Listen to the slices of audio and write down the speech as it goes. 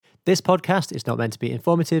This podcast is not meant to be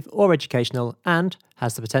informative or educational and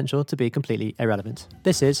has the potential to be completely irrelevant.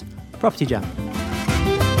 This is Property Jam.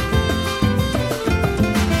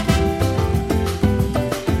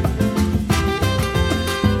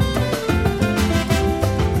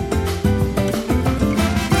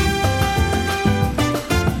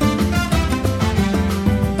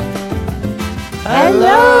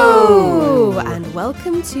 Hello and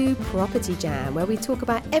welcome to Property Jam, where we talk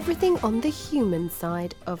about everything on the human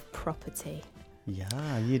side of property.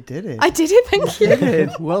 Yeah, you did it. I did it, thank you.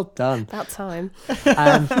 Well done. About time.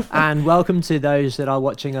 And welcome to those that are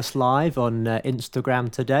watching us live on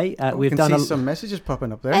Instagram today. We can see some messages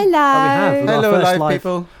popping up there. Hello. Oh, we have. We've got our Hello, first live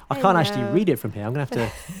people. I can't Hello. actually read it from here. I'm gonna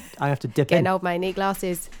have to dip Getting in. old, my knee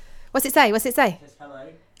glasses. What's it say? Hello.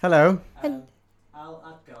 Hello. Al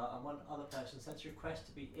Adgar and one other person sent a request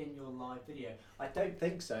to be in your live video. I don't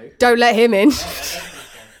think so. Don't let him in.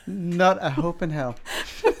 Not a hope in hell.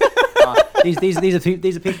 These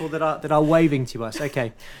are people that are waving to us.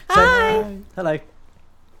 Okay. So, Hi. Hello.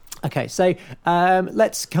 Okay, so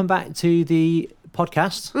let's come back to the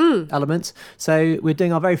podcast element. So we're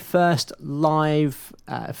doing our very first live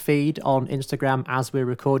feed on Instagram as we're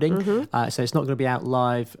recording. So it's not going to be out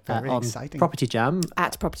live Very on exciting. Property Jam.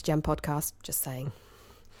 At Property Jam Podcast, just saying.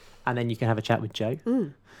 And then you can have a chat with Jo.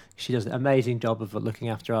 She does an amazing job of looking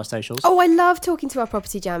after our socials. Oh, I love talking to our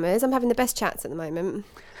Property Jammers. I'm having the best chats at the moment.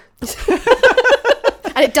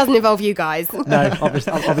 And it doesn't involve you guys. No,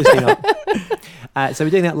 obviously not. So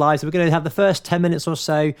we're doing that live. So we're going to have the first 10 minutes or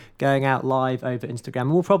so going out live over Instagram.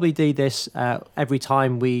 And we'll probably do this every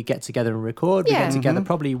time we get together and record. We Yeah. get together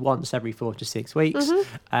probably once every 4 to 6 weeks.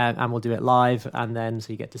 And we'll do it live. And then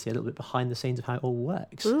so you get to see a little bit behind the scenes of how it all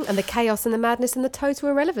works. And the chaos and the madness and the total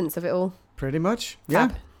irrelevance of it all. Pretty much. Yeah.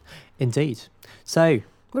 Fab. Indeed. So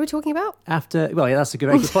What are we talking about? that's a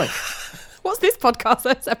very good point. What's this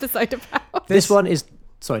podcast episode about? This one is...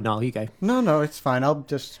 Sorry, Niall, you go. No, it's fine. I'll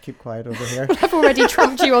just keep quiet over here. I've already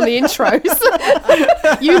trumped you on the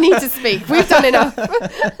intros. You need to speak. We've done enough.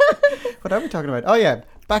 What are we talking about? Oh, yeah.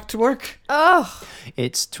 Back to work. Oh,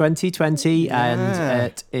 It's 2020 and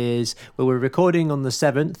it is, well, we're recording on the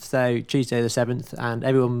 7th, so Tuesday the 7th, and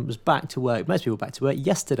everyone was back to work. Most people were back to work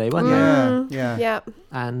yesterday, weren't they? Yeah. yeah.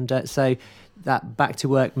 And so that back to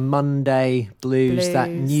work Monday blues,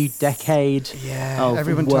 that new decade. Yeah. Of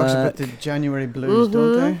Everyone talks about work. the January blues,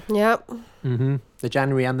 don't they? Yep. The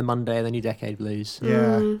January and the Monday and the new decade blues.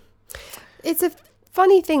 Yeah. It's a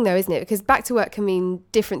funny thing, though, isn't it? Because back to work can mean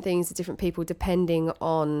different things to different people depending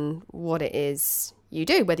on what it is you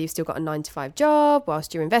do, whether you've still got a 9-to-5 job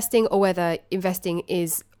whilst you're investing, or whether investing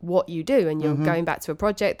is what you do and you're going back to a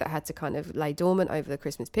project that had to kind of lay dormant over the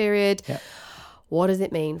Christmas period. Yeah. What does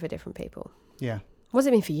it mean for different people? Yeah. What does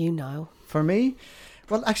it mean for you, Niall? For me,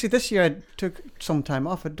 well, actually, this year I took some time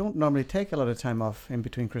off. I don't normally take a lot of time off in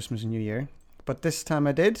between Christmas and New Year, but this time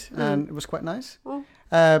I did, and it was quite nice.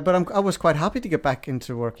 But I was quite happy to get back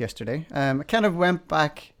into work yesterday. I kind of went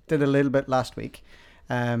back, did a little bit last week,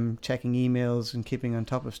 checking emails and keeping on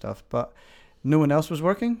top of stuff, but no one else was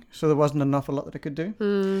working, so there wasn't an awful lot that I could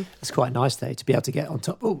do. It's quite nice, though, to be able to get on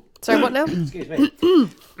top. Oh, Sorry, what now? excuse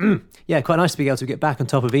me. Yeah, quite nice to be able to get back on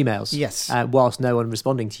top of emails. Yes. Whilst no one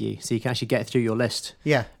responding to you, so you can actually get through your list.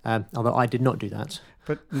 Yeah, Although I did not do that.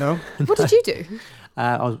 but no. What did you do?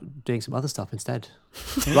 I was doing some other stuff instead.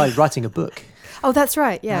 Writing a book. Oh, that's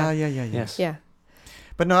right. Yeah. Yeah. Yes. Yeah.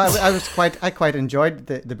 But no, I quite enjoyed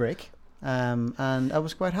the break, and I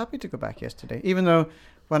was quite happy to go back yesterday, even though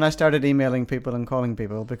when I started emailing people and calling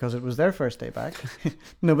people because it was their first day back,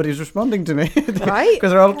 nobody's responding to me. Right.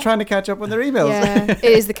 Because they're all trying to catch up on their emails. Yeah, it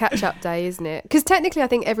is the catch-up day, isn't it? Because technically, I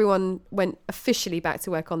think everyone went officially back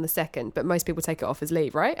to work on the 2nd, but most people take it off as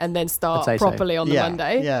leave, right? And then start I'd say so. properly on the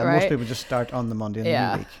Monday, Yeah, right? most people just start on the Monday in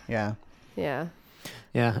the new week. Yeah. Yeah.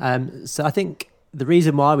 Yeah. So I think the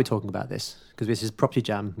reason why we're talking about this, because this is Property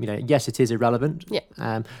Jam, yes, it is irrelevant.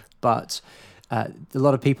 Yeah. But a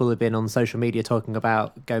lot of people have been on social media talking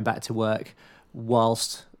about going back to work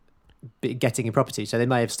whilst getting in property. So they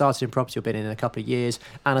may have started in property or been in a couple of years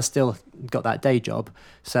and have still got that day job.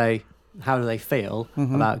 So how do they feel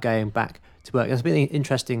about going back to work? That's been an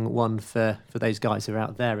interesting one for those guys who are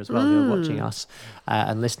out there as well, who are watching us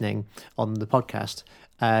and listening on the podcast,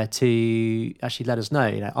 to actually let us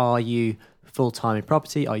know, are you full-time in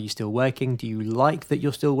property? Are you still working? Do you like that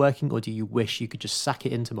you're still working, or do you wish you could just sack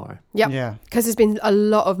it in tomorrow? Yep. Yeah. Because there's been a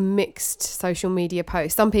lot of mixed social media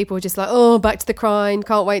posts. Some people are just like, oh, back to the grind,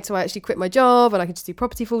 can't wait to actually quit my job and I can just do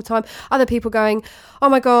property full-time. Other people going, oh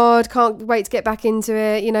my God, can't wait to get back into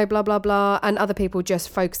it, blah, blah, blah. And other people just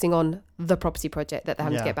focusing on the property project that they're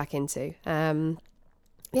having to get back into.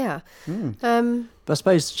 Yeah. Mm. But I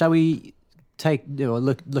suppose, shall we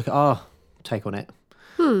look at our take on it?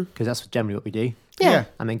 Because that's generally what we do, Yeah.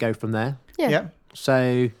 and then go from there. Yeah. Yeah.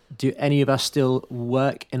 So, do any of us still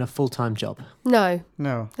work in a full-time job? No.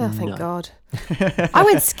 No. Oh, thank No. God. I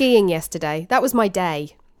went skiing yesterday. That was my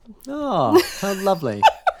day. Oh, how lovely.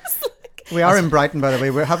 We are in Brighton, by the way.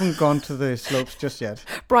 We haven't gone to the slopes just yet.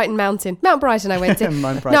 Brighton Mountain. Mount Brighton I went to.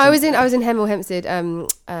 Mount No, I Brighton. was in Hemel Hempstead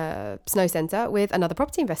Snow Centre with another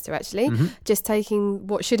property investor, actually, just taking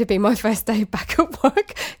what should have been my first day back at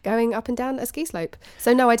work, going up and down a ski slope.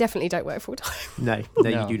 So no, I definitely don't work full time. No, No.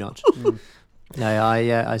 you do not. No,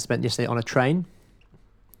 I spent yesterday on a train,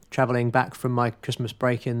 travelling back from my Christmas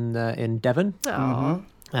break in Devon, Aw.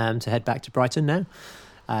 to head back to Brighton now,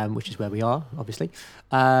 which is where we are, obviously.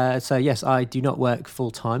 So yes, I do not work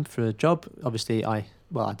full time for a job. Obviously, I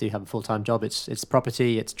do have a full time job. It's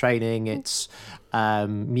property, it's training, it's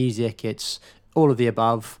music, it's all of the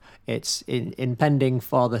above. It's impending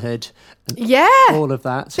fatherhood, and Yeah. all of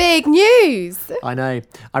that. Big news. I know.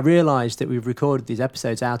 I realised that we've recorded these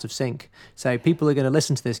episodes out of sync. So people are going to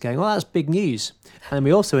listen to this going, well, that's big news. And then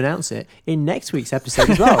we also announce it in next week's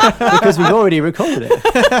episode as well, because we've already recorded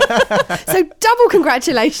it. So double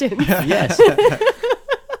congratulations. Yes.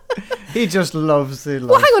 He just loves the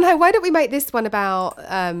Well, life. hang on. Why don't we make this one about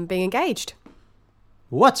being engaged?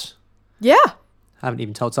 What? Yeah. Haven't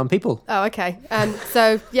even told some people. Oh, okay.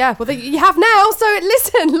 So, yeah. Well, you have now. So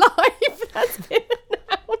listen, live. That's been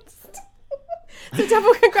announced. So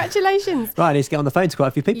double congratulations. Right, I need to get on the phone to quite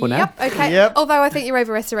a few people now. Yep. Okay. Yep. Although I think you're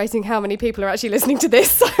overestimating how many people are actually listening to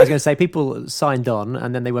this. I was going to say people signed on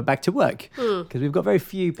and then they went back to work, because we've got very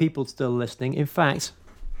few people still listening. In fact,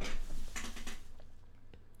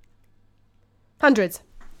 Hundreds.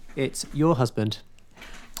 it's your husband.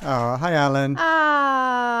 Oh, hi, Alan.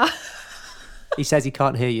 Ah. He says he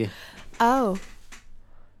can't hear you. Oh.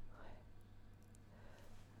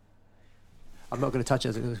 I'm not going to touch it,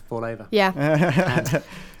 it's going to fall over. Yeah.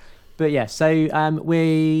 But yeah, so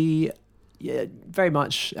we very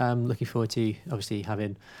much looking forward to obviously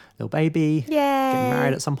having a little baby, Yeah. getting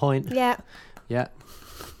married at some point. Yeah. Yeah.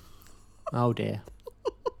 Oh dear.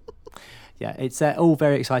 Yeah, it's all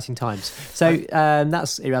very exciting times. So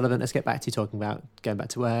that's irrelevant. Let's get back to talking about going back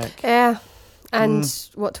to work. Yeah. And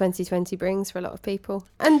what 2020 brings for a lot of people.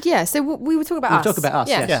 And yeah, so we were talking about We'll us. talk about us,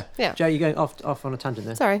 Yeah. yes. Yeah. Joe, you're going off on a tangent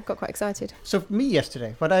there. Sorry, got quite excited. So for me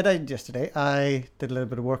yesterday, what I did yesterday, I did a little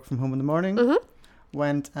bit of work from home in the morning.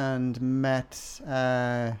 Went and met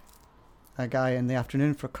a guy in the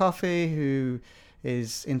afternoon for coffee who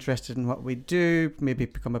is interested in what we do, maybe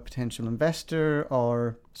become a potential investor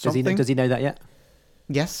or something. Does he know that yet?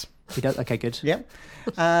 Yes. He does? Okay, good. Yeah.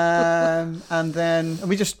 And then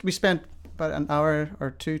we spent about an hour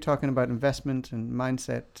or two talking about investment and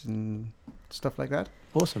mindset and stuff like that.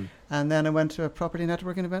 Awesome. And then I went to a property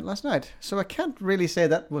networking event last night. So I can't really say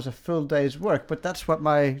that was a full day's work, but that's what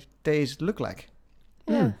my days look like.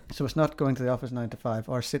 Yeah. So it's not going to the office 9 to 5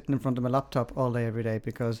 or sitting in front of my laptop all day every day,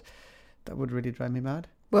 because that would really drive me mad.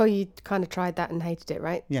 Well, you kind of tried that and hated it,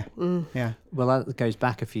 right? Yeah. Yeah. Well, that goes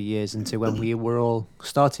back a few years into when we were all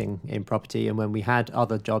starting in property and when we had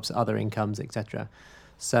other jobs, other incomes, etc.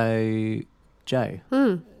 So, Joe,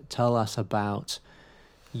 tell us about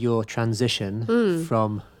your transition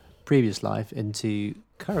from previous life into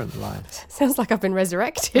current life. Sounds like I've been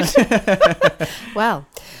resurrected. Well,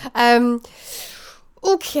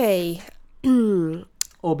 okay.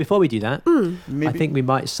 Or before we do that, Maybe I think we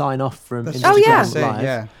might sign off from that's into what I was yeah. gonna current say, live,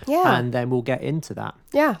 yeah. Yeah. and then we'll get into that.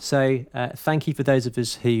 Yeah. So, thank you for those of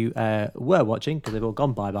us who were watching, because they've all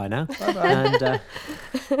gone by now. Bye-bye. And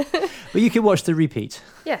well, you can watch the repeat.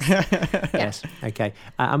 Yes. Yes. Okay.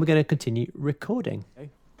 And we're going to continue recording.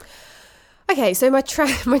 Okay, so my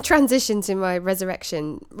transition to my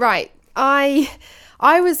resurrection. Right. I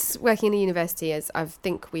was working in a university, as I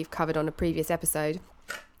think we've covered on a previous episode.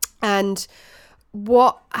 And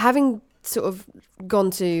having sort of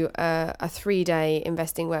gone to a 3-day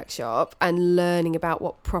investing workshop and learning about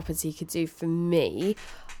what property could do for me,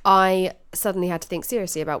 I suddenly had to think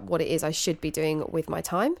seriously about what it is I should be doing with my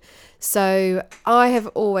time. So I have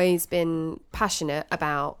always been passionate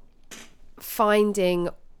about finding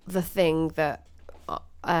the thing that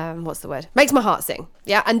makes my heart sing.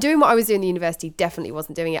 Yeah. And doing what I was doing in the university definitely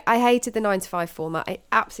wasn't doing it. I hated the 9 to 5 format. I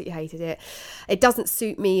absolutely hated it. It doesn't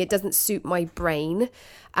suit me. It doesn't suit my brain.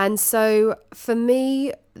 And so for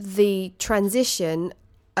me, the transition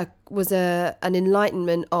was an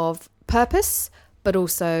enlightenment of purpose, but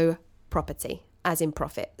also property, as in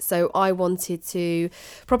profit. So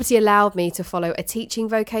property allowed me to follow a teaching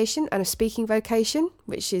vocation and a speaking vocation,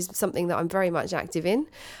 which is something that I'm very much active in.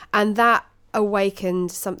 And that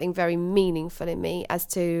awakened something very meaningful in me as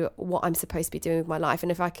to what I'm supposed to be doing with my life.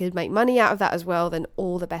 And if I could make money out of that as well, then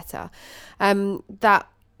all the better. That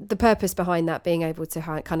the purpose behind that being able to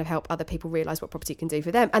kind of help other people realise what property can do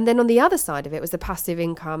for them. And then on the other side of it was the passive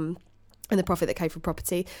income and the profit that came from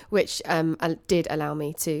property, which did allow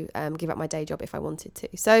me to give up my day job if I wanted to.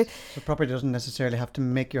 So property doesn't necessarily have to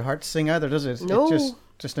make your heart sing either, does it? No. It's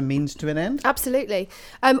just a means to an end. Absolutely.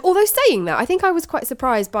 Although saying that, I think I was quite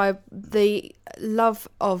surprised by the love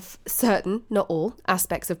of certain, not all,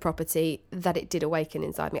 aspects of property that it did awaken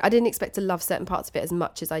inside me. I didn't expect to love certain parts of it as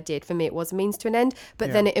much as I did. For me, it was a means to an end,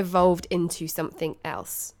 but then it evolved into something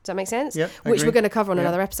else. Does that make sense? Yep, Which we're going to cover on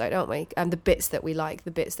another episode, aren't we? The bits that we like,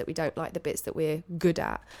 the bits that we don't like, the bits that we're good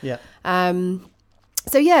at. Yeah.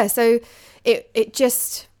 So it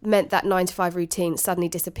just meant that 9 to 5 routine suddenly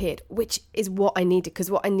disappeared, which is what I needed, because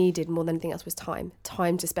what I needed more than anything else was time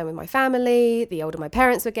to spend with my family. The older my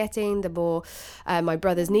parents were getting, the more my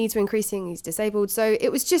brother's needs were increasing. He's disabled. So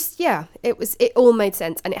it was just, it all made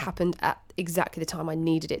sense, and it happened at exactly the time I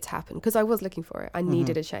needed it to happen, because I was looking for it. I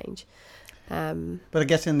needed a change. But I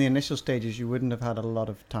guess in the initial stages, you wouldn't have had a lot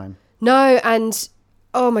of time. No, and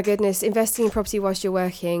oh my goodness, investing in property whilst you're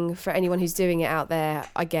working, for anyone who's doing it out there,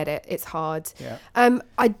 I get it. It's hard. Yeah.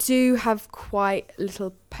 I do have quite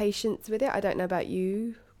little patience with it. I don't know about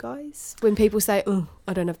you guys. When people say, "Oh,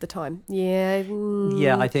 I don't have the time." Yeah.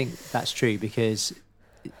 Yeah, I think that's true, because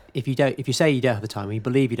if you say you don't have the time, or you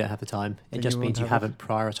believe you don't have the time, it Then just you means you won't have haven't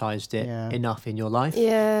prioritised it Yeah. enough in your life.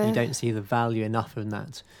 Yeah. You don't see the value enough in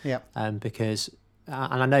that. Yeah. Because,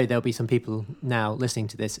 and I know there'll be some people now listening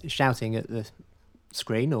to this shouting at the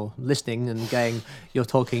screen or listening and going, "You're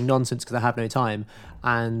talking nonsense because I have no time,"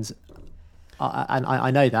 and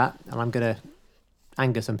I know that, and I'm going to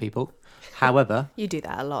anger some people. However, You do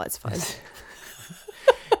that a lot. It's fine.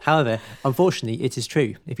 however, unfortunately, it is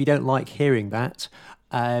true. If you don't like hearing that,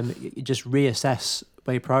 you just reassess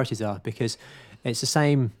where your priorities are, because it's the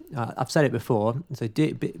same. I've said it before. So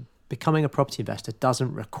becoming a property investor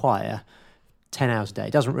doesn't require 10 hours a day.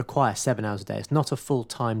 It doesn't require 7 hours a day. It's not a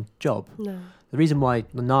full-time job. No. The reason why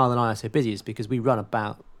Niall and I are so busy is because we run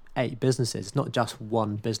about 8 businesses. It's not just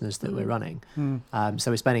one business that we're running.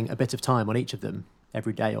 So we're spending a bit of time on each of them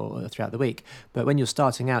every day or throughout the week. But when you're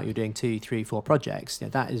starting out, you're doing 2, 3, 4 projects.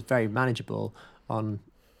 That is very manageable on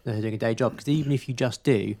doing a day job, because even if you just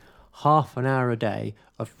do half an hour a day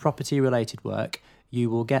of property-related work, you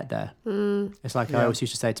will get there. It's like I always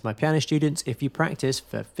used to say to my piano students, if you practice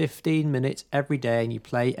for 15 minutes every day and you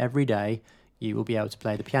play every day, you will be able to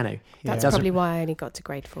play the piano. That's probably why I only got to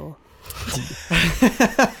grade 4.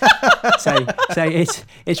 So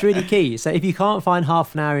it's really key. So if you can't find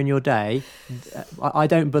half an hour in your day, I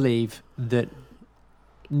don't believe that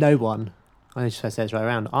no one, I just say this right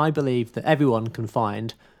around, I believe that everyone can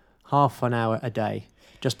find half an hour a day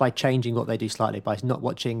just by changing what they do slightly, by not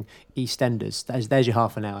watching EastEnders. There's your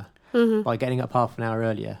half an hour. By getting up half an hour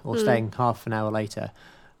earlier or staying half an hour later.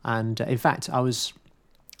 And in fact, I was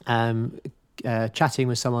chatting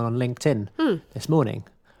with someone on LinkedIn this morning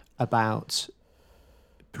about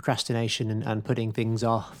procrastination and putting things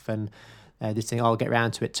off, and this thing, I'll get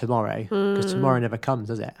round to it tomorrow, because tomorrow never comes,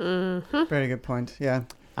 does it? Very good point. Yeah.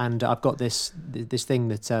 And I've got this thing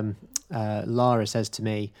that Lara says to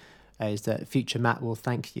me, is that future Matt will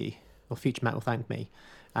thank you, or future Matt will thank me.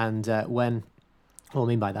 And what I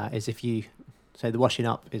mean by that is, if you say the washing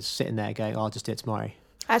up is sitting there going, I'll just do it tomorrow.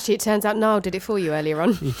 Actually, it turns out Niall did it for you earlier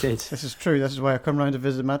on. You did. This is true. This is why I come round to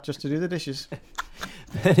visit Matt, just to do the dishes.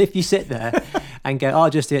 And if you sit there and go, I'll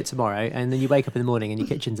just do it tomorrow, and then you wake up in the morning and your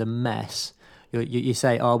kitchen's a mess, you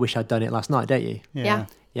say, I wish I'd done it last night, don't you? Yeah.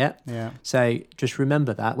 Yeah. So just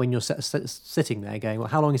remember that when you're sitting there going, well,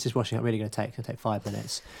 how long is this washing up really going to take? It's going to take 5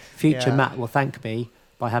 minutes. Future Matt will thank me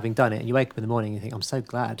by having done it. And you wake up in the morning and you think, I'm so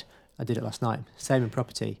glad I did it last night. Same in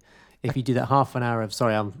property. If you do that half an hour of,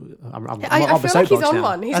 sorry, I'm I feel like he's on now.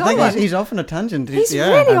 one. I think he's off on a tangent. He's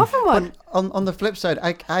really off on one. On the flip side,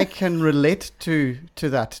 I can relate to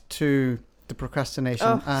that, to the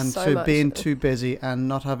procrastination and so to much. being too busy and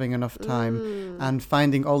not having enough time and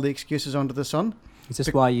finding all the excuses under the sun. Is this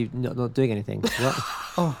why you're not doing anything? What?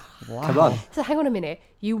 Oh, wow. Come on. So hang on a minute.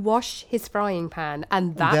 You wash his frying pan,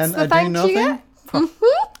 and that's Then the I do thanks you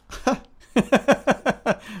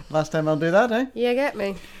get? Last time I'll do that, eh? You get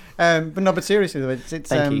me. But seriously though, it's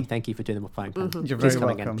Thank you for doing the frying pan. You're Please very come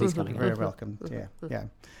welcome. again. Please come again. Very welcome.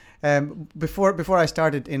 Yeah. Before I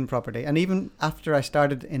started in property, and even after I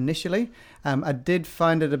started initially, I did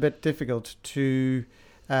find it a bit difficult to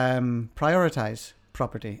prioritize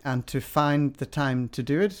property and to find the time to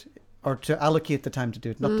do it, or to allocate the time to do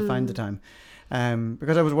it, not to find the time.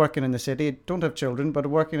 Because I was working in the city, don't have children, but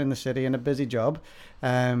working in the city in a busy job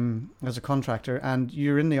as a contractor, and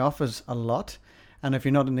you're in the office a lot. And if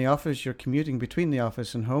you're not in the office, you're commuting between the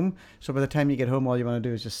office and home. So by the time you get home, all you want to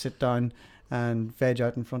do is just sit down and veg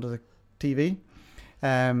out in front of the TV.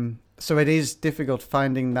 So it is difficult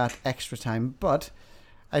finding that extra time, but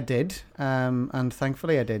I did, and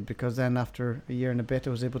thankfully I did, because then after a year and a bit,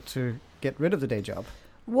 I was able to get rid of the day job.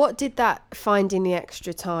 What did that finding the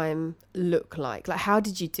extra time look like? Like, how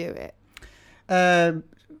did you do it? On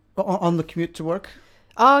the commute to work.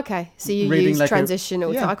 Oh, okay. So you Reading use like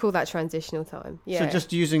transitional time. yeah. I call that transitional time. Yeah. So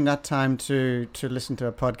just using that time to listen to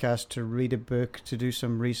a podcast, to read a book, to do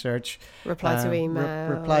some research. reply to emails.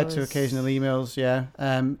 Reply to occasional emails, yeah.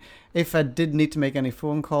 If I did need to make any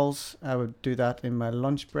phone calls, I would do that in my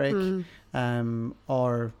lunch break or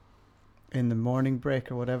in the morning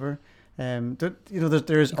break or whatever. There is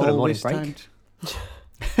You've got a morning always time.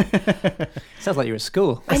 Sounds like you're at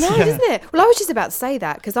school. I know, doesn't it? Well, I was just about to say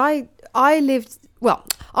that because I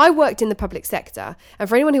worked in the public sector, and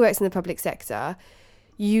for anyone who works in the public sector,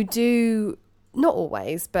 you do, not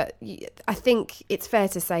always, but I think it's fair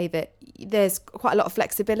to say that there's quite a lot of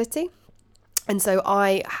flexibility. And so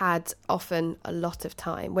I had often a lot of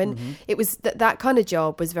time when it was that kind of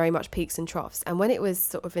job was very much peaks and troughs. And when it was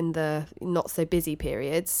sort of in the not so busy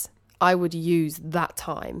periods, I would use that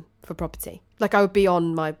time for property. Like I would be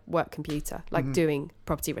on my work computer, like doing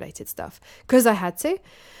property related stuff because I had to.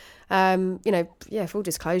 Full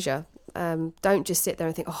disclosure. Don't just sit there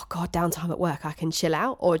and think, oh God, downtime at work, I can chill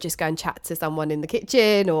out, or just go and chat to someone in the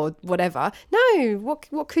kitchen or whatever. No,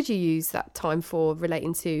 what could you use that time for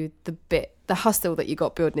relating to the hustle that you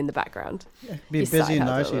got building in the background? Yeah, be busy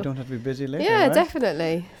now so you don't have to be busy later. Yeah, right?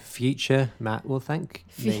 Definitely. Future Matt will thank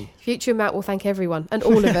me. Future Matt will thank everyone and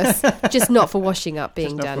all of us, just not for washing up being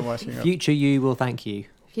Just not done. for washing up. Future you will thank you.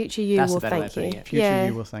 Future you That's will a better way thank of putting you. it. Future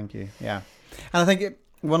you will thank you. Yeah. And I think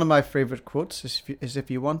one of my favourite quotes is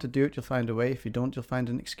if you want to do it, you'll find a way. If you don't, you'll find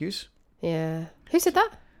an excuse. Yeah. Who said that?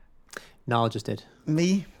 Niall just did.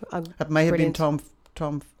 Me. Oh, That may have brilliant. been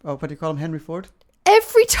Tom. Oh, what do you call him? Henry Ford.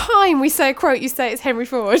 Every time we say a quote, you say it's Henry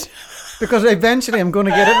Ford. Because eventually I'm going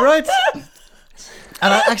to get it right.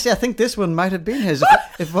 And I think this one might have been his.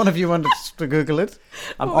 If one of you wanted to Google it.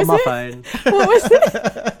 I'm What on my was phone. What was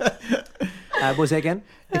it? What was it again?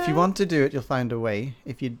 If you want to do it, you'll find a way.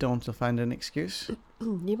 If you don't, you'll find an excuse.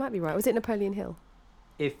 You might be right. Was it Napoleon Hill?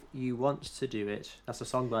 If you want to do it, that's a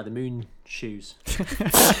song by the Moon Shoes.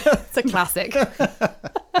 It's a classic.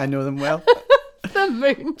 I know them well. The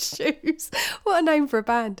Moon Shoes. What a name for a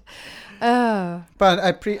band. Oh. But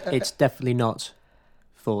It's definitely not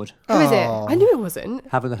Ford. Who is it? Oh. I knew it wasn't.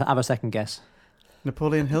 Have a second guess.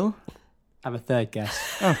 Napoleon Hill. Have a third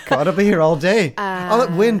guess. Oh God, I'll be here all day.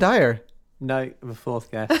 Wayne Dyer. No, have a fourth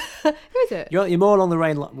guess. Who is it? You're more along the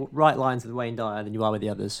right lines with Wayne Dyer than you are with the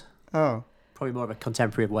others. Oh, Probably more of a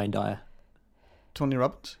contemporary of Wayne Dyer. Tony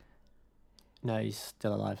Robbins. No, he's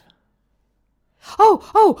still alive.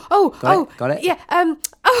 Got it? Yeah.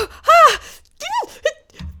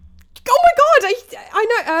 Oh my God! I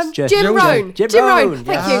know. Jim Jim Rohn. Jim Rohn. Rohn, Thank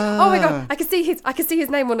yes. you. Oh my Ah. God! I can see his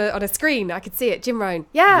name on a screen. I could see it. Jim Rohn.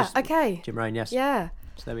 Yeah. Just- Okay. Jim Rohn, yes. Yeah.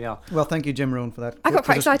 So there we are. Well, thank you, Jim Rohn, for that. I got quote,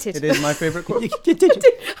 quite 'cause excited. It is my favourite quote. You did. I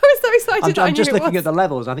was so excited. that I I'm knew just it looking was. at the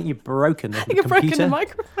levels. I think you've broken the I think I've broken computer. the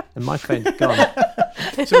microphone. The microphone's gone.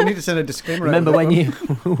 So we need to send a disclaimer. out Remember on that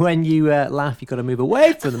when one. you laugh, you've got to move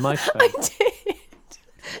away from the microphone. I did.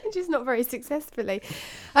 Just not very successfully.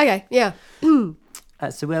 Okay. Yeah. So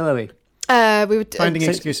where were we? We were Finding so-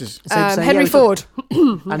 excuses. Henry Ford.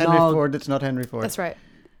 And Henry Niall- Ford. It's not Henry Ford. That's right.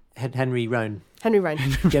 Henry Rohn. Henry Rohn.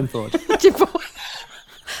 Jim Ford. Jim Ford.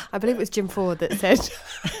 I believe it was Jim Ford that said.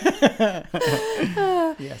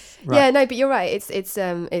 Yes. Right. Yeah, no, but you're right. It's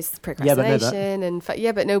Yeah, but no, but. procrastination and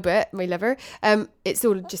my lover. It's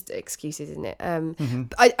all just excuses, isn't it?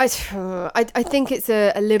 I think it's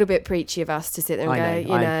a little bit preachy of us to sit there and I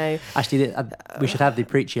go, know. Actually, we should have the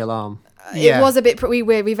preachy alarm. Yeah. It was a bit.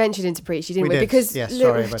 We ventured into preachy, didn't we? We did. Because Yeah,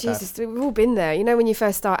 sorry about Jesus, we've all been there. You know, when you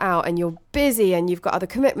first start out and you're busy and you've got other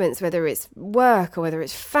commitments, whether it's work or whether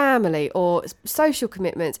it's family or social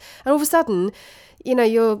commitments, and all of a sudden, you know,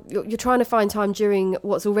 you're trying to find time during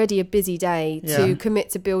what's already a busy day to Yeah.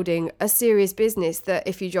 commit to building a serious business that,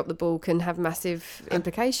 if you drop the ball, can have massive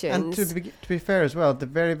implications. And to be fair as well, at the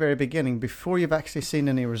very, very beginning, before you've actually seen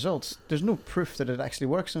any results, there's no proof that it actually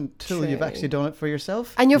works until you've True. actually done it for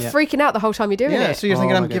yourself. And you're Yeah. freaking out the whole time you're doing Yeah, it. so you're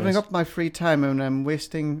thinking, Oh, I'm my giving goodness. up my free time and I'm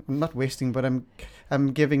not wasting, but I'm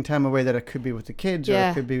I'm giving time away that I could be with the kids, or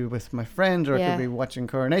Yeah. I could be with my friends, or I could be watching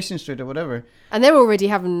Coronation Street or whatever. And they're already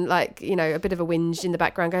having like, a bit of a whinge in the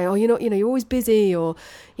background going, oh, you're always busy, or,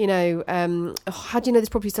 oh, how do you know this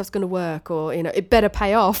property stuff's going to work? Or, it better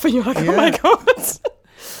pay off. And you're like, oh my God.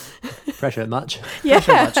 Pressure much.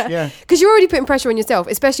 Yeah. Because you're already putting pressure on yourself,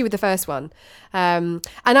 especially with the first one. And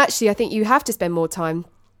actually, I think you have to spend more time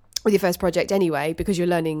with your first project anyway, because you're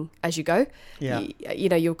learning as you go. Yeah.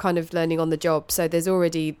 You're kind of learning on the job. So there's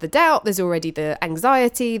already the doubt, there's already the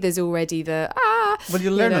anxiety, there's already the Well,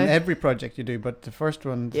 you learn on every project you do, but the first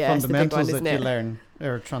one, the Yeah, it's the big fundamentals one, isn't that you it? learn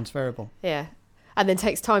are transferable. Yeah. And then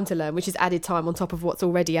takes time to learn, which is added time on top of what's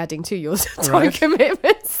already adding to your time Right.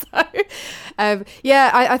 commitment. So,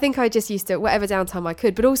 I think I just used to, whatever downtime I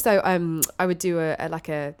could. But also, I would do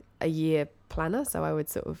a year planner. So I would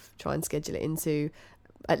sort of try and schedule it into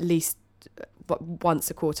at least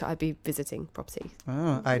once a quarter I'd be visiting property.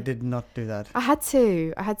 Oh, I did not do that. I had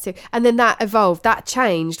to. And then that evolved. That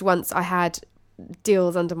changed once I had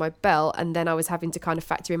deals under my belt, and then I was having to kind of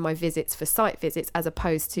factor in my visits for site visits as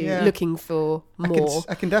opposed to looking for more.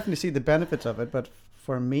 I can definitely see the benefits of it, but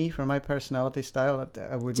for me, for my personality style,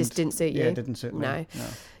 I wouldn't. Just didn't suit you. Yeah, it didn't suit me. No.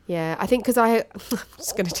 Yeah, I think because I'm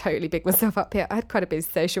just going to totally big myself up here. I had quite a busy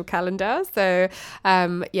social calendar, so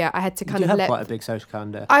I had to kind You of have quite a big social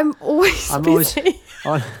calendar. I'm always busy.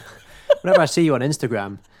 Whenever I see you on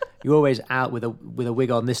Instagram, you're always out with a wig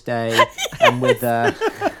on this day and with a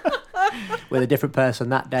different person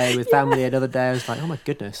that day, with family another day. I was like, oh my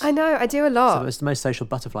goodness. I know, I do a lot. So it's the most social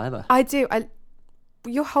butterfly ever. I do.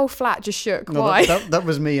 Your whole flat just shook. No, Why? that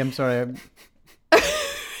was me. I'm sorry.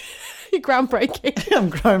 You're groundbreaking.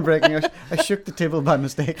 I'm groundbreaking. I shook the table by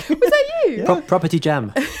mistake. Was that you? Yeah. Property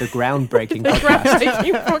Jam, the groundbreaking podcast.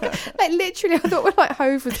 Groundbreaking podcast. Like literally, I thought like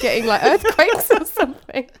Hove was getting like earthquakes or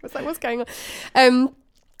something. I was like, what's going on?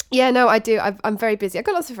 No, I do. I'm very busy. I've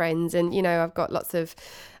got lots of friends, and I've got lots of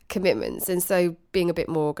commitments, and so being a bit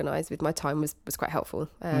more organised with my time was quite helpful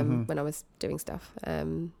when I was doing stuff.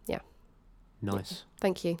 Nice.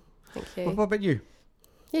 Thank you. What about you?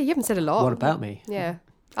 Yeah, you haven't said a lot. What about me? Yeah.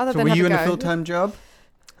 Other So than were you in have a full-time job?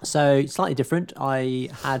 So slightly different. I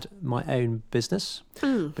had my own business,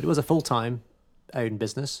 but it was a full-time own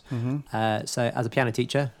business. So as a piano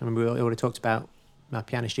teacher, I remember we already talked about my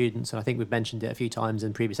piano students, and I think we've mentioned it a few times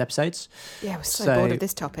in previous episodes. Yeah, I was so bored of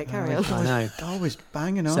this topic. Carry on. I know. Always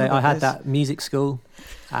banging on. So about I had this. that music school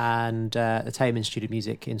and the Tame Institute of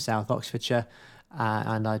Music in South Oxfordshire,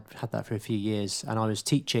 and I had that for a few years, and I was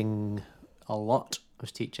teaching a lot. I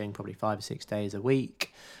was teaching probably 5 or 6 days a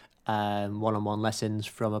week, one-on-one lessons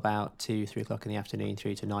from about 2-3 o'clock in the afternoon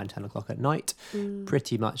through to 9-10 o'clock at night,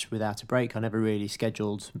 pretty much without a break. I never really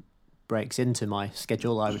scheduled breaks into my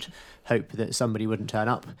schedule. I would hope that somebody wouldn't turn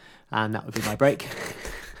up, and that would be my break.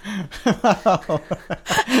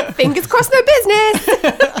 Fingers crossed, no business.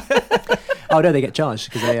 Oh no, they get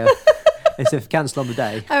charged because they if they cancel on the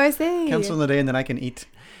day. Oh, I see. Cancel on the day and then I can eat.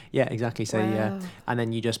 Yeah, exactly. So Wow. and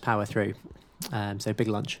then you just power through. So big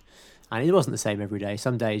lunch, and it wasn't the same every day.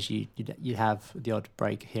 Some days you have the odd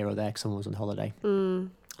break here or there because someone was on holiday.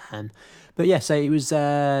 But yeah, so it was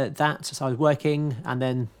that. So I was working, and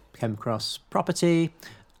then came across property,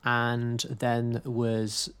 and then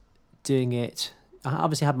was doing it. I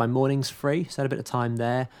obviously had my mornings free, so I had a bit of time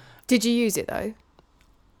there. Did you use it though?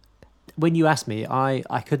 When you asked me,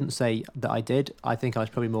 I couldn't say that I did. I think I was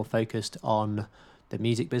probably more focused on the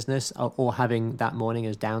music business or having that morning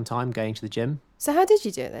as downtime, going to the gym. So how did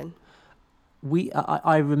you do it then?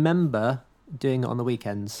 I remember doing it on the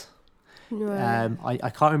weekends. Right. I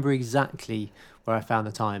can't remember exactly where I found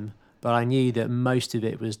the time, but I knew that most of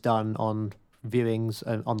it was done on viewings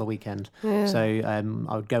on the weekend. Yeah. So I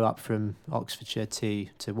would go up from Oxfordshire to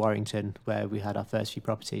Warrington, where we had our first few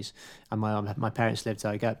properties, and my parents lived, so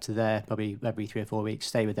I go up to there probably every 3 or 4 weeks,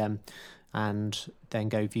 stay with them, and then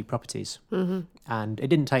go view properties. And it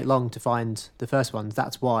didn't take long to find the first ones.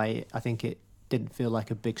 That's why I think it didn't feel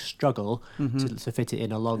like a big struggle to fit it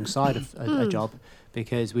in alongside a job,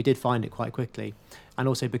 because we did find it quite quickly. And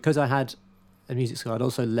also because I had a music school, I'd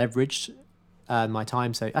also leveraged my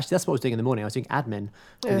time. So actually that's what I was doing in the morning. I was doing admin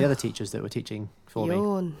for the other teachers that were teaching for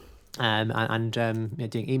me. And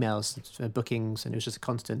doing emails, bookings, and it was just a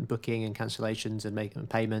constant booking and cancellations and making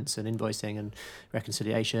payments and invoicing and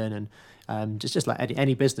reconciliation and just like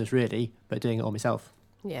any business really, but doing it all myself.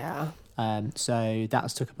 Yeah. So that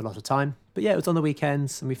took up a lot of time. But yeah, it was on the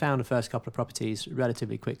weekends, and we found the first couple of properties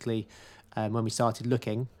relatively quickly when we started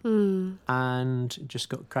looking, and just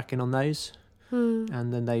got cracking on those.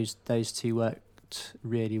 And then those two worked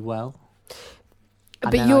really well.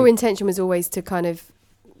 But your intention was always to kind of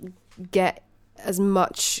get as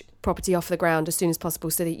much property off the ground as soon as possible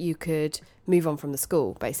so that you could move on from the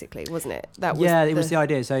school, basically, wasn't it? That was it was the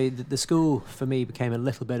idea. So the school for me became a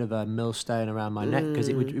little bit of a millstone around my neck because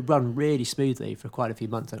it would run really smoothly for quite a few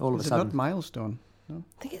months, and all of a sudden, not milestone? I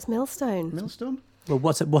think it's millstone. Millstone? well,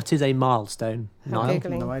 what is a milestone? I'm Niall?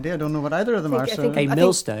 Googling. No idea. I don't know what either of them are. So A I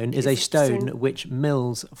millstone is a it's stone stone. which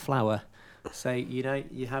mills flour. So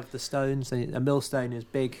you have the stones, and a millstone is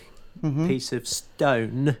big piece of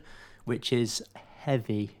stone, which is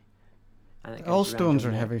heavy. And it goes all around stones your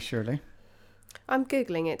are neck. heavy, surely. I'm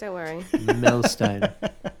Googling it, don't worry. Millstone.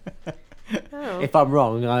 Oh. If I'm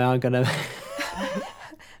wrong, I'm gonna.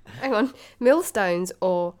 Hang on. Millstones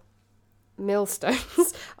or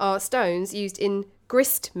millstones are stones used in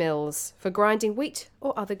grist mills for grinding wheat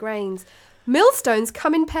or other grains. Millstones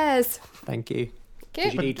come in pairs. Thank you. Okay.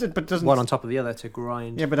 'Cause you need But doesn't one on top of the other to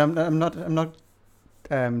grind. Yeah, but I'm not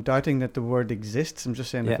doubting that the word exists. I'm just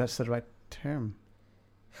saying Yeah. if that's the right term.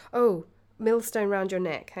 Oh, millstone round your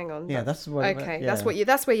neck. Hang on. Yeah, that's what. Okay, yeah.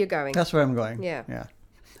 that's where you're going. That's where I'm going. Yeah. Yeah.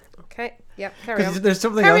 Okay. Yep. Carry on. Because there's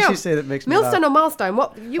something Carry else on. you say that makes me Millstone laugh. or milestone?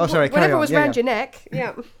 What? You, Oh, sorry, carry whatever on. was Yeah, round yeah. your neck.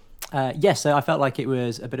 Yeah. Yes, so I felt like it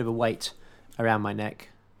was a bit of a weight around my neck,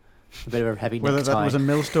 a bit of a heavy Whether necktie, that was a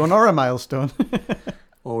millstone or a milestone.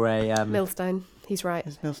 or a. Millstone. He's right.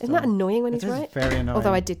 It's millstone. Isn't that annoying when It he's is right? very annoying.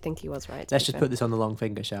 Although I did think he was right. to Let's be just fair. put this on the long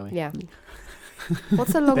finger, shall we? Yeah.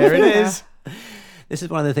 What's a long There finger? it is. This is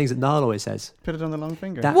one of the things that Niall always says. Put it on the long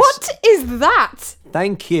finger. That- What is that?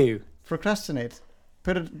 Thank you. Procrastinate.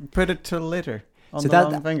 Put it till later on So the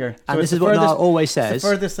that- long finger. And So this it's is the what Niall furthest- always it's the says.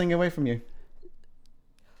 furthest thing away from you.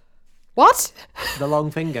 What? The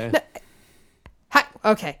long finger.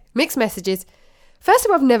 Okay. Mixed messages. First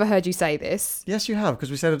of all, I've never heard you say this. Yes, you have, because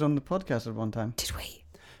we said it on the podcast at one time. Did we?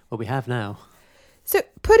 Well, we have now. So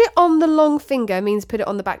put it on the long finger means put it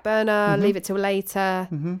on the back burner, leave it till later.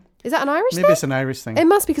 Mm-hmm. Is that an Irish Maybe thing? it's an Irish thing. It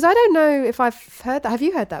must be, because I don't know if I've heard that. Have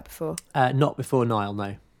you heard that before? Not before Niall,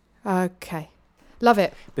 no. Okay. Love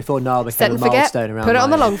it. Before Niall Set became a and forget. milestone around Put it on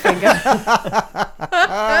my- the long finger.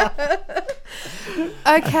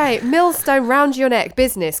 Okay. Millstone round your neck.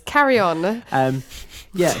 Business. Carry on.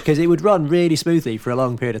 Yeah, because it would run really smoothly for a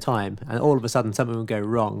long period of time, and all of a sudden something would go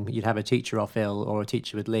wrong. You'd have a teacher off ill, or a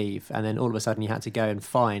teacher would leave, and then all of a sudden you had to go and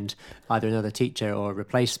find either another teacher or a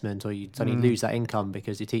replacement, or you'd suddenly lose that income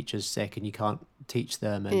because your teacher's sick and you can't teach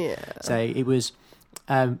them. And Yeah. so it was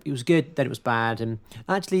good, then it was bad, and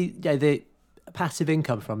actually, yeah, the passive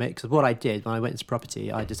income from it. Because what I did when I went into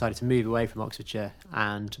property, I decided to move away from Oxfordshire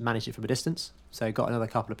and manage it from a distance. So I got another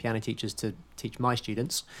couple of piano teachers to teach my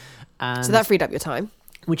students, and So that freed up your time.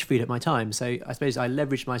 which freed up my time. So I suppose I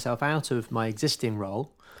leveraged myself out of my existing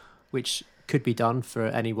role, which could be done for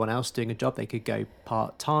anyone else doing a job. They could go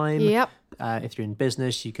part-time. Yep. If you're in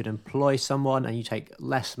business, you could employ someone and you take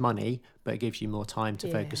less money, but it gives you more time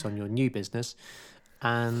to focus on your new business.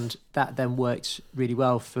 And that then worked really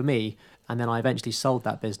well for me. And then I eventually sold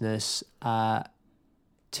that business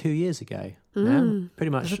 2 years ago. Now, pretty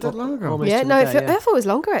much. Is it that long ago? almost Yeah, to the no, day, I thought it was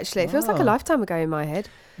longer, actually. It feels like a Wow. lifetime ago in my head.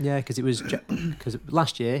 Yeah, because it was because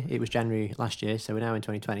last year it was January last year, so we're now in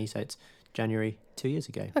 2020, so it's January 2 years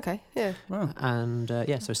ago, Okay, yeah. Wow. and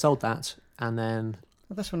so sold that, and then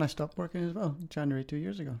Well, that's when I stopped working as well, January 2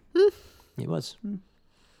 years ago. it was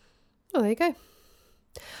Oh, there you go.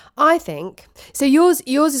 I think so. Yours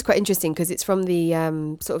is quite interesting because it's from the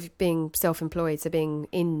sort of being self-employed, so being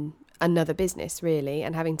in another business really,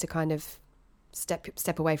 and having to kind of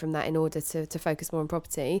step away from that in order to focus more on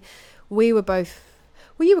property. We were both.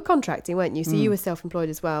 Well, you were contracting, weren't you? So you were self-employed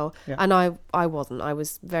as well, Yeah. and I wasn't. I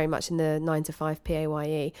was very much in the 9 to 5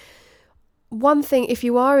 PAYE. One thing, if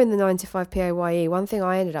you are in the 9 to 5 PAYE, one thing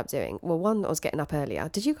I ended up doing, well, one, I was getting up earlier.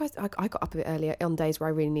 Did you guys, I got up a bit earlier on days where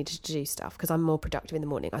I really needed to do stuff because I'm more productive in the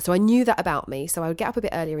morning. So I knew that about me. So I would get up a bit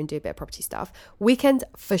earlier and do a bit of property stuff. Weekends,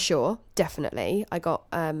 for sure, definitely. I got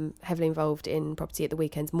heavily involved in property at the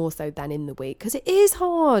weekends, more so than in the week, because it is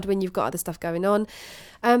hard when you've got other stuff going on.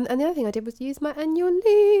 And the other thing I did was use my annual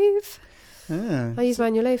leave. Ah. I used my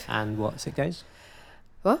annual leave. and what, sick days?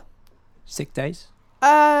 What? Sick days?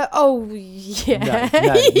 Oh, yeah.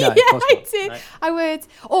 No, of yeah, course I not. did. No. I would.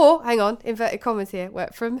 Or, hang on, inverted commas here,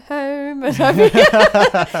 work from home. No,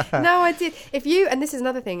 I did. If you, and this is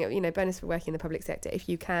another thing, you know, bonus for working in the public sector, if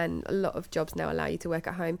you can, a lot of jobs now allow you to work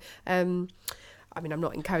at home. I mean, I'm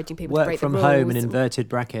not encouraging people to Work break from the rules. home in inverted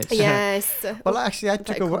brackets. Yes. Well, actually, I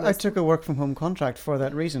commas. took a work from home contract for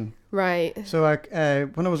that reason. Right. So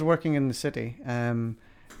when I was working in the city,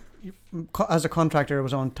 as a contractor, I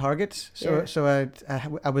was on targets. So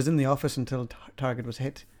I was in the office until target was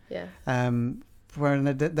hit. Yeah. Then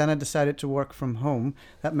I decided to work from home.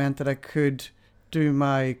 That meant that I could do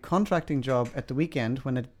my contracting job at the weekend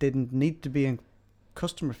when it didn't need to be in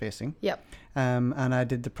customer facing. Yep. And I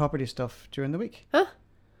did the property stuff during the week. Huh?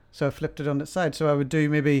 So I flipped it on its side. So I would do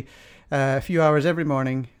maybe a few hours every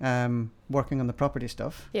morning working on the property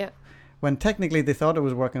stuff. Yeah. When technically they thought I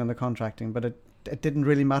was working on the contracting, but it didn't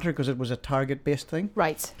really matter because it was a target-based thing.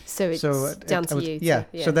 Right. So it's down to you. Yeah.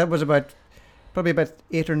 So that was probably about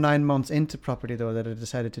 8 or 9 months into property, though, that I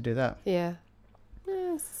decided to do that. Yeah.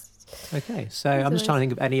 Okay, so I'm just trying to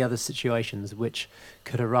think of any other situations which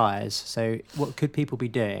could arise. So what could people be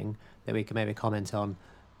doing that we can maybe comment on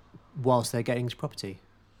whilst they're getting into property?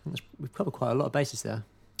 We've covered quite a lot of bases there.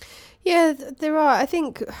 Yeah, there are. I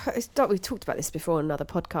think we've talked about this before on another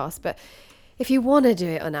podcast, but if you want to do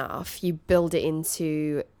it enough, you build it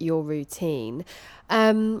into your routine.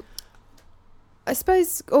 I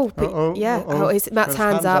suppose. Matt's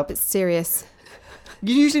hands up. It's serious.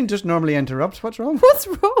 You usually just normally interrupt. What's wrong? What's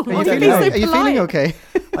wrong? Are you feeling okay?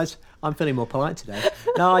 I'm feeling more polite today.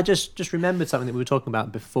 No, I just remembered something that we were talking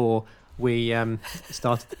about before we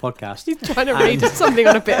started the podcast. He's trying to read something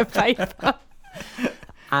on a bit of paper.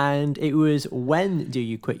 And it was, when do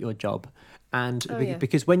you quit your job? And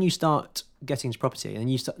because when you start getting into property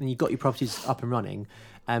and you've got your properties up and running,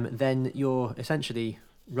 then you're essentially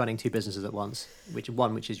running two businesses at once, which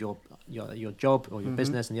is your job or your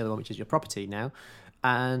business, and the other one which is your property now.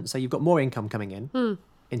 And so you've got more income coming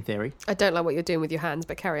in theory. I don't like what you're doing with your hands,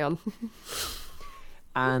 but carry on.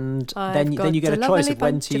 And then you get a choice of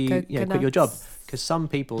when to quit your job, because some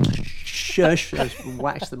people shush,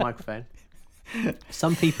 wax the microphone.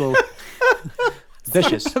 Some people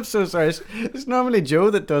vicious. I'm so sorry. It's normally Joe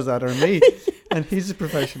that does that, or me, and he's a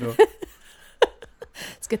professional.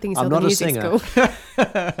 It's a good thing he's not a music school.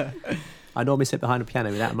 I normally sit behind a piano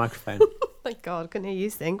without a microphone. My God, couldn't hear you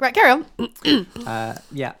sing. Right, carry on.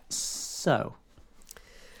 Yeah. So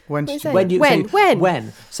when?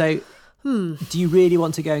 So do you really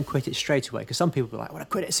want to go and quit it straight away? Because some people are like, I want to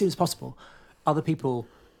quit it as soon as possible. Other people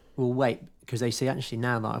will wait because they say, actually,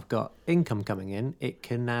 now that I've got income coming in, it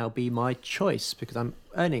can now be my choice because I'm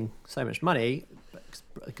earning so much money,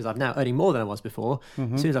 because I'm now earning more than I was before.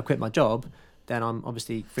 Mm-hmm. As soon as I quit my job, then I'm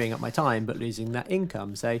obviously freeing up my time but losing that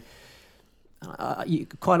income. So you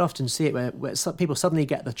quite often see it where some people suddenly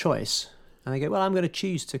get the choice and they go, well, I'm going to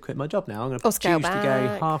choose to quit my job now. I'm going to choose to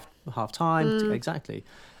go half time. Exactly.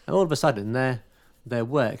 And all of a sudden their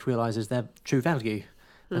work realises their true value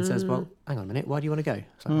and says, well, hang on a minute, why do you want to go?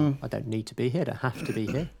 It's like, well, I don't need to be here, I don't have to be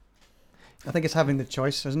here. I think it's having the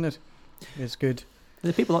choice, isn't it? It's good.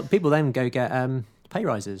 The people then go get pay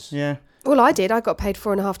rises. Yeah. Well, I did. I got paid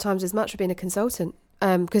 4.5 times as much for being a consultant.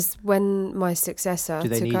 Because when my successor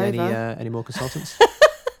took over... Do they need any more consultants?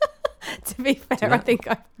 To be fair, I think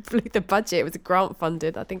I blew the budget. It was grant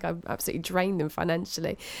funded. I think I absolutely drained them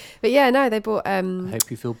financially. But yeah, no, they bought... I hope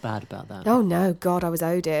you feel bad about that. Oh no, God, I was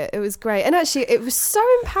owed it. It was great. And actually, it was so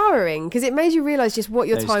empowering because it made you realise just what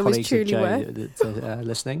your time was truly worth.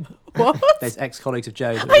 Listening? What? There's ex-colleagues of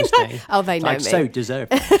Joe that are listening. Oh, they know me. So deserve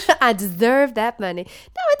that. I deserve that money.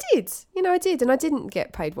 No, I did. I did. And I didn't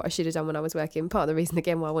get paid what I should have done when I was working. Part of the reason,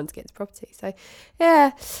 again, why I wanted to get into property. So,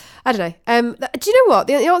 yeah, I don't know. Do you know what?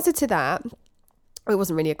 The answer to that, it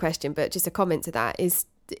wasn't really a question, but just a comment to that is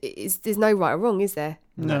there's no right or wrong, is there?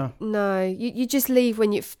 No. You just leave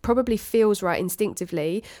when it probably feels right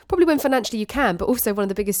instinctively, probably when financially you can, but also one of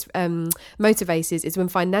the biggest motivators is when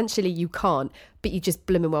financially you can't, but you just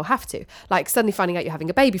blooming well have to. Like suddenly finding out you're having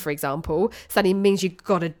a baby, for example, suddenly means you've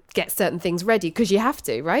got to get certain things ready because you have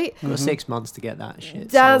to, right? You've got 6 months to get that shit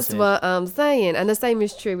That's sorted. what I'm saying. And the same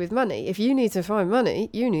is true with money. If you need to find money,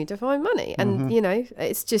 you need to find money. And,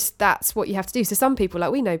 it's just that's what you have to do. So some people,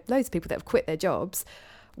 like we know loads of people that have quit their jobs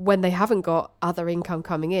when they haven't got other income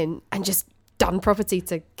coming in and just done property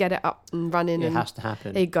to get it up and running. It has to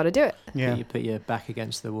happen. You got to do it. Yeah. You put your back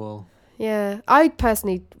against the wall. Yeah. I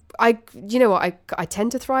personally, I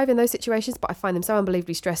tend to thrive in those situations, but I find them so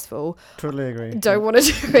unbelievably stressful. Totally agree. Don't want to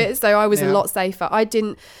do it. So I was a lot safer. I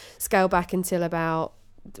didn't scale back until about,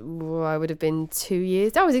 I would have been 2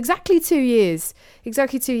 years. That was exactly 2 years.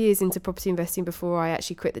 Exactly 2 years into property investing before I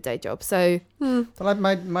actually quit the day job. So, Well,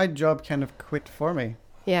 my job kind of quit for me.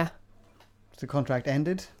 Yeah. The contract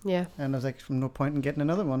ended. Yeah. And I was like, no point in getting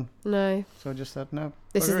another one. No. So I just thought, no.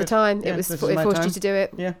 This is the time. Yeah, it forced you to do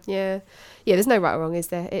it. Yeah. Yeah. Yeah, there's no right or wrong, is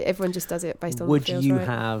there? Everyone just does it based on what feels right. Would you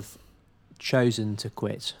have chosen to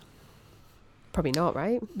quit? Probably not,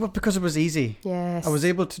 right? Well, because it was easy. Yes. I was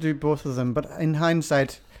able to do both of them. But in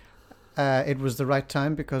hindsight, it was the right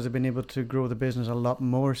time because I've been able to grow the business a lot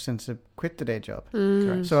more since I quit the day job.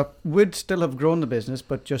 Correct. So I would still have grown the business,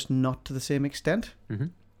 but just not to the same extent. Mm-hmm.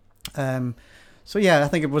 So yeah, I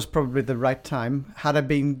think it was probably the right time. Had I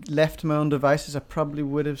been left to my own devices, I probably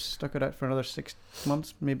would have stuck it out for another 6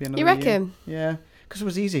 months, maybe another You reckon? year. Yeah, because it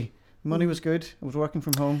was easy. Money was good. I was working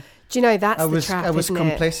from home. Do you know that's the trap? I was isn't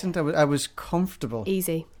complacent. I was comfortable.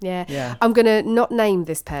 Easy, yeah. Yeah. I'm going to not name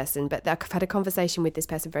this person, but I've had a conversation with this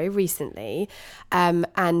person very recently,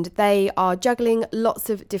 and they are juggling lots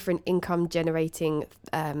of different income generating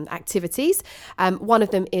activities. One of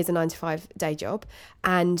them is a 9-to-5 day job,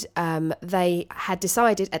 and they had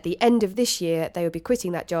decided at the end of this year they would be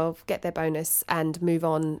quitting that job, get their bonus, and move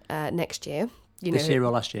on next year. This year or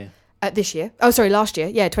last year? This year. Oh, sorry, last year.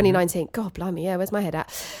 Yeah, 2019. God, blimey, yeah, where's my head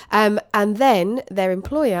at? And then their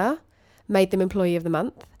employer made them Employee of the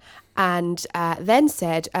Month and then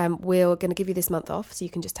said, we're going to give you this month off so you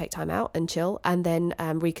can just take time out and chill and then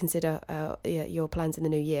reconsider your plans in the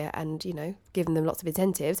new year and, you know, giving them lots of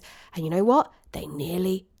incentives. And you know what? They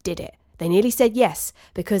nearly did it. They nearly said yes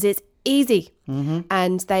because it's easy.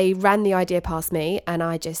 And they ran the idea past me and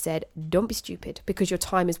I just said, don't be stupid because your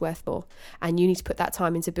time is worth more and you need to put that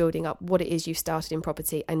time into building up what it is you've started in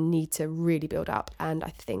property and need to really build up. And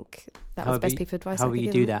I think that was the best piece of advice. How will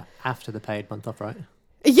you do that after the paid month off, right?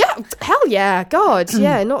 Yeah, hell yeah, God,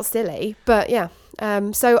 yeah, not silly, but yeah.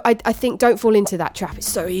 So I think don't fall into that trap. It's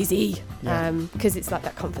so easy because it's like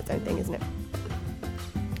that comfort zone thing, isn't it?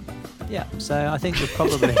 Yeah, so I think we're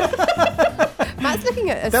probably... Matt's looking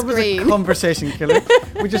at a that screen. Was a conversation killer.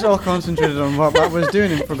 We just all concentrated on what Matt was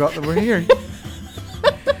doing and forgot that we're here.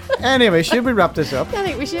 Anyway, should we wrap this up? I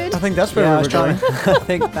think we should. I think that's where we're going. I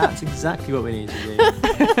think that's exactly what we need to do.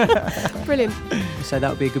 Brilliant. So that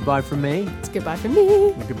would be a goodbye from me. It's goodbye from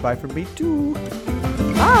me. And goodbye from me too.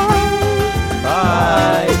 Bye.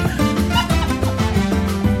 Bye.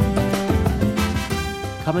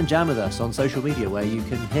 Come and jam with us on social media where you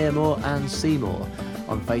can hear more and see more.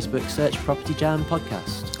 On Facebook, search Property Jam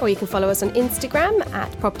Podcast. Or you can follow us on Instagram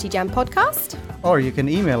at Property Jam Podcast. Or you can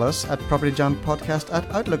email us at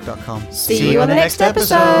propertyjampodcast@outlook.com. See you on the next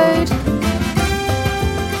episode.